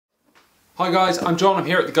Hi guys, I'm John, I'm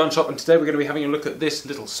here at the gun shop and today we're going to be having a look at this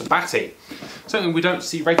little Sabatti. Something we don't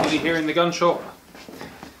see regularly here in the gun shop.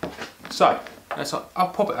 So, I'll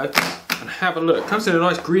pop it open and have a look. It comes in a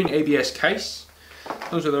nice green ABS case.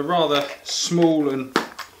 Comes with a rather small and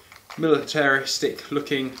militaristic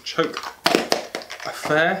looking choke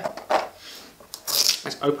affair.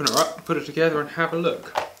 Let's open her up, put it together and have a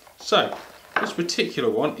look. So, this particular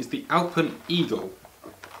one is the Alpen Eagle.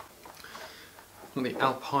 Not the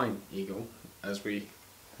Alpine Eagle, as we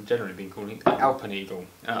have generally been calling it, the Alpen Eagle,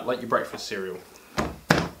 like your breakfast cereal.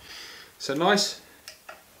 So nice,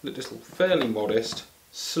 just fairly modest,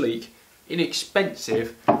 sleek,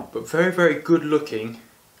 inexpensive, but very, very good looking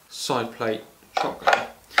side plate shotgun.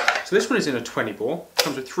 So this one is in a 20 bore,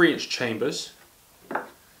 comes with 3-inch chambers.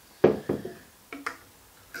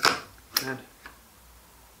 And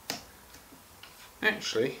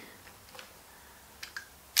actually,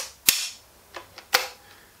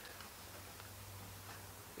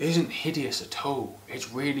 it isn't hideous at all.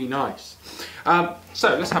 It's really nice.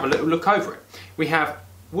 So let's have a little look over it. We have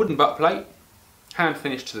wooden butt plate, hand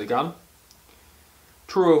finished to the gun,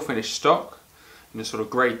 true oil finish stock in a sort of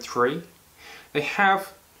grade 3. They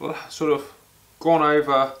have sort of gone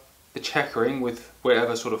over the checkering with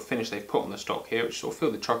whatever sort of finish they've put on the stock here, which sort of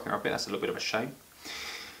filled the trocking up a bit. That's a little bit of a shame.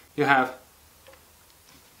 You have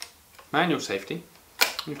manual safety.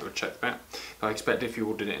 You've got to check that. I expect if you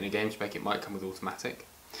ordered it in a game spec it might come with automatic.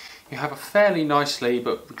 You have a fairly nicely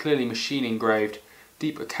but clearly machine engraved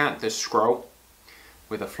deep acanthus scroll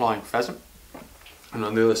with a flying pheasant, and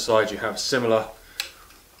on the other side you have similar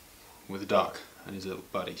with a duck and his little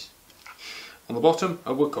buddies. On the bottom,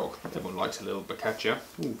 a woodcock. Everyone likes a little bocaccia.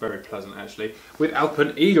 Ooh, very pleasant actually. With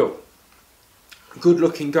Alpen Eagle. Good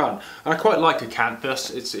looking gun. And I quite like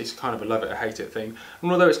acanthus. It's kind of a love it or hate it thing. And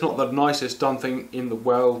although it's not the nicest done thing in the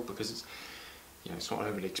world because it's not an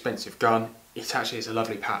overly expensive gun, it actually is a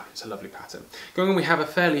lovely pattern. It's a lovely pattern. Going on, we have a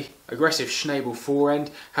fairly aggressive Schnabel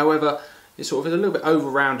forend. However, it's sort of a little bit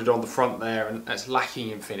over-rounded on the front there and it's lacking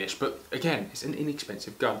in finish. But again, it's an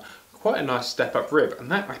inexpensive gun. Quite a nice step-up rib,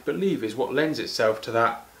 and that I believe is what lends itself to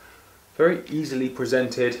that very easily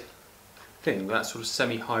presented thing, that sort of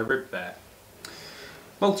semi-high rib there.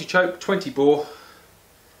 Multi-choke, 20 bore.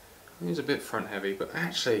 It is a bit front heavy, but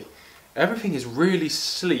actually everything is really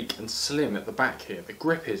sleek and slim at the back here. The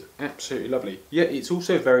grip is absolutely lovely, yet it's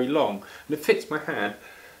also very long and it fits my hand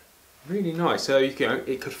really nice. So it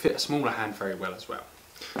could fit a smaller hand very well as well.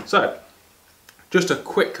 So just a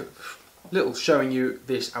quick little showing you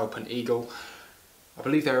this Alpen Eagle. I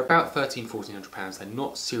believe they're about £1,300–1,400. They're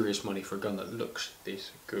not serious money for a gun that looks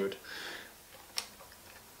this good.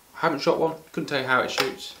 I haven't shot one, couldn't tell you how it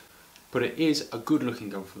shoots, but it is a good looking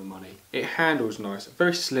gun for the money. It handles nice, a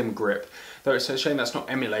very slim grip, though it's a shame that's not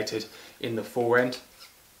emulated in the forend.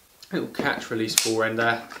 Little catch release forend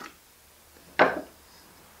there.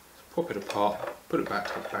 Pop it apart, put it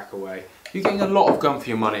back away. You're getting a lot of gun for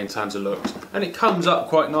your money in terms of looks, and it comes up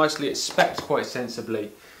quite nicely, it's spec'd quite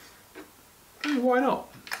sensibly. Why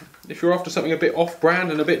not? If you're after something a bit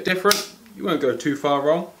off-brand and a bit different, you won't go too far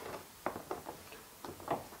wrong.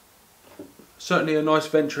 Certainly a nice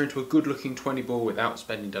venture into a good looking 20 bore without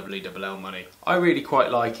spending double money. I really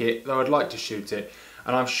quite like it, though I'd like to shoot it,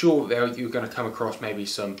 and I'm sure that you're going to come across maybe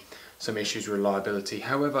some issues with reliability.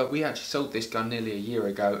 However, we actually sold this gun nearly a year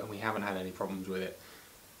ago and we haven't had any problems with it.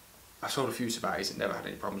 I've sold a few Sabattis and never had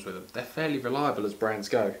any problems with them. They're fairly reliable as brands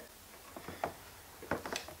go.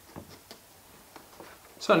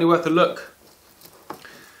 Certainly worth a look.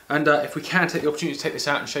 And if we can take the opportunity to take this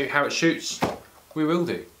out and show you how it shoots, we will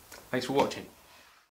do. Thanks for watching.